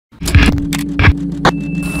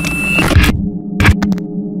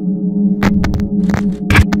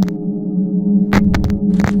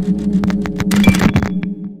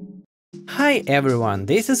Hi everyone,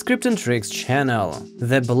 this is Crypt'n'Tricks channel.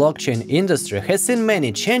 The blockchain industry has seen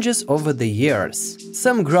many changes over the years.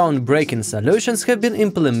 Some groundbreaking solutions have been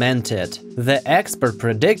implemented. The expert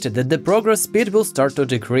predicted that the progress speed will start to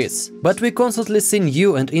decrease, but we constantly see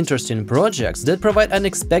new and interesting projects that provide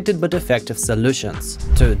unexpected but effective solutions.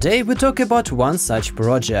 Today we talk about one such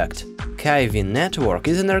project. KYVE network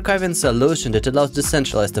is an archiving solution that allows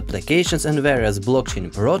decentralized applications and various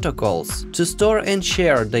blockchain protocols to store and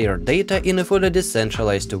share their data in a fully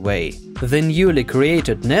decentralized way. The newly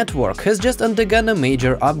created network has just undergone a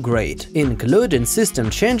major upgrade, including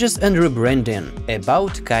system changes and rebranding.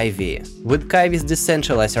 About KYVE. With KYVE's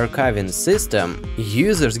decentralized archiving system,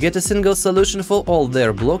 users get a single solution for all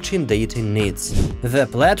their blockchain data needs. The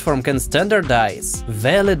platform can standardize,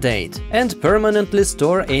 validate, and permanently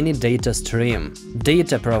store any data stream.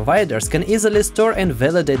 Data providers can easily store and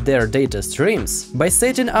validate their data streams by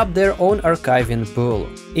setting up their own archiving pool.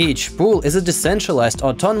 Each pool is a decentralized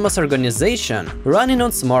autonomous organization running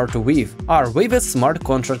on SmartWeave, Arweave's smart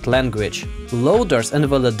contract language. Loaders and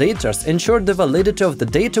validators ensure the validity of the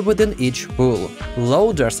data within each pool.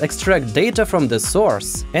 Loaders extract data from the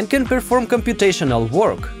source and can perform computational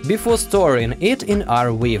work before storing it in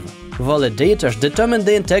Arweave. Validators determine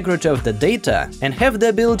the integrity of the data and have the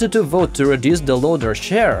ability to vote to reduce the loader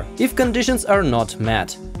share if conditions are not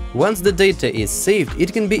met. Once the data is saved,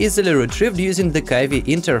 it can be easily retrieved using the KYVE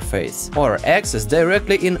interface or accessed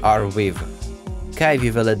directly in Arweave.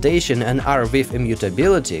 KYVE validation and Arweave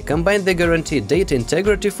immutability combine the guaranteed data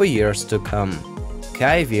integrity for years to come.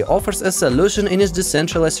 KYVE offers a solution in its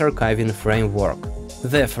decentralized archiving framework.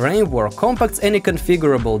 The framework compacts any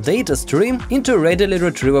configurable data stream into readily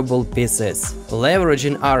retrievable pieces.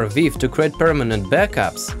 Leveraging Arweave to create permanent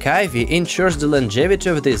backups, KYVE ensures the longevity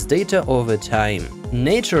of this data over time.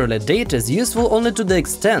 Naturally, data is useful only to the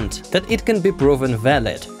extent that it can be proven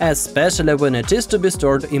valid, especially when it is to be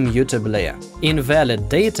stored immutably. Invalid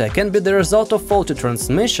data can be the result of faulty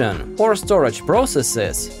transmission or storage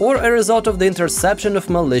processes, or a result of the interception of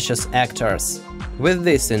malicious actors. With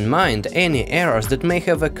this in mind, any errors that may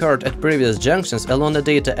have occurred at previous junctions along the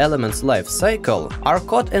data element's life cycle are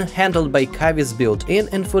caught and handled by KYVE's built-in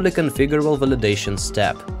and fully configurable validation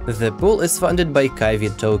step. The pool is funded by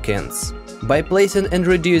KYVE tokens. By placing and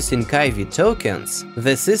reducing KYVE tokens,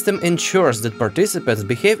 the system ensures that participants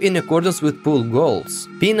behave in accordance with pool goals,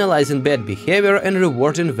 penalizing bad behavior and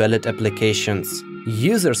rewarding valid applications.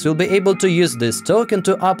 Users will be able to use this token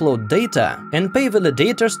to upload data and pay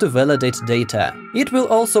validators to validate data. It will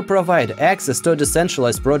also provide access to a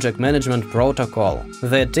decentralized project management protocol.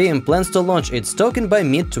 The team plans to launch its token by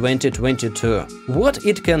mid-2022. What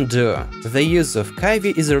it can do? The use of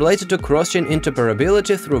KYVE is related to cross-chain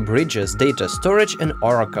interoperability through bridges, data storage, and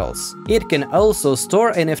oracles. It can also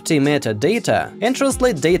store NFT metadata and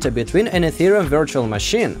translate data between an Ethereum virtual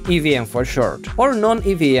machine, EVM for short, or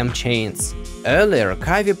non-EVM chains. Earlier,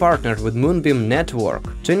 KYVE partnered with Moonbeam Network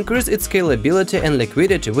to increase its scalability and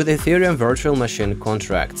liquidity with Ethereum virtual machine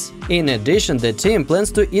contracts. In addition, the team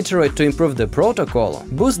plans to iterate to improve the protocol,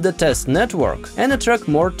 boost the test network, and attract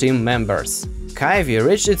more team members. KYVE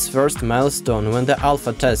reached its first milestone when the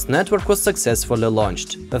alpha test network was successfully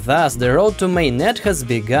launched. Thus, the road to mainnet has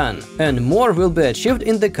begun, and more will be achieved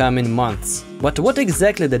in the coming months. But what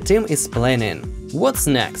exactly the team is planning? What's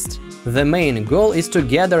next? The main goal is to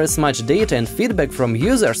gather as much data and feedback from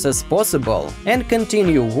users as possible and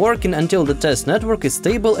continue working until the test network is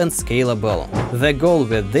stable and scalable. The goal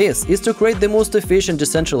with this is to create the most efficient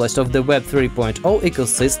decentralized of the Web 3.0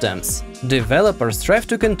 ecosystems. Developers strive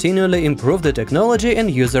to continually improve the technology and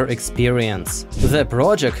user experience. The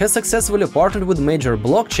project has successfully partnered with major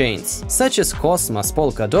blockchains such as Cosmos,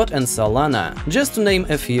 Polkadot, and Solana, just to name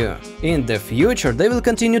a few. In the future, they will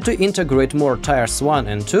continue to integrate more tiers 1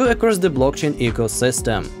 and 2 across the blockchain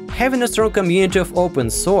ecosystem. Having a strong community of open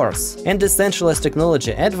source and decentralized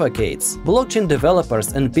technology advocates, blockchain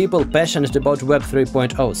developers, and people passionate about Web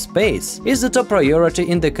 3.0 space is the top priority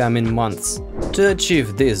in the coming months. To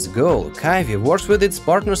achieve this goal, KYVE works with its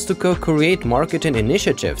partners to co-create marketing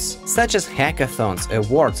initiatives, such as hackathons,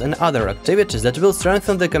 awards, and other activities that will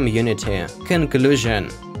strengthen the community. Conclusion.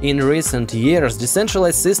 In recent years,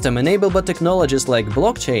 decentralized systems enabled by technologies like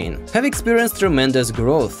blockchain have experienced tremendous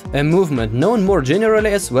growth, a movement known more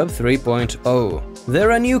generally as Web 3.0.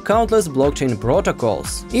 There are new countless blockchain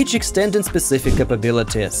protocols, each extending specific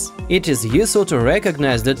capabilities. It is useful to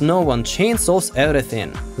recognize that no one chain solves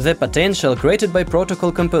everything. The potential created by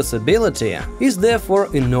protocol composability is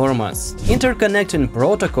therefore enormous. Interconnecting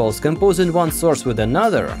protocols composing one source with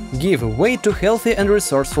another give way to healthy and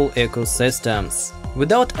resourceful ecosystems.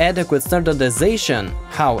 Without adequate standardization,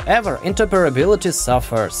 however, interoperability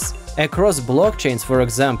suffers. Across blockchains, for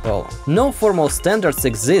example, no formal standards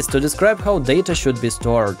exist to describe how data should be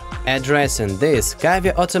stored. Addressing this,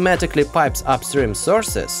 KYVE automatically pipes upstream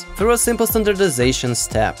sources through a simple standardization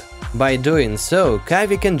step. By doing so,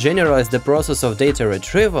 KYVE can generalize the process of data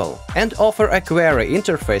retrieval and offer a query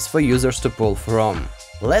interface for users to pull from.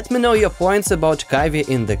 Let me know your points about KYVE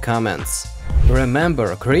in the comments.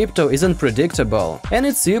 Remember, crypto is unpredictable and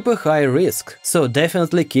it's super high risk, so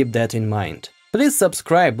definitely keep that in mind. Please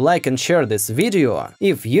subscribe, like and share this video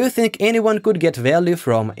if you think anyone could get value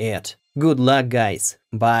from it. Good luck, guys.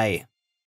 Bye.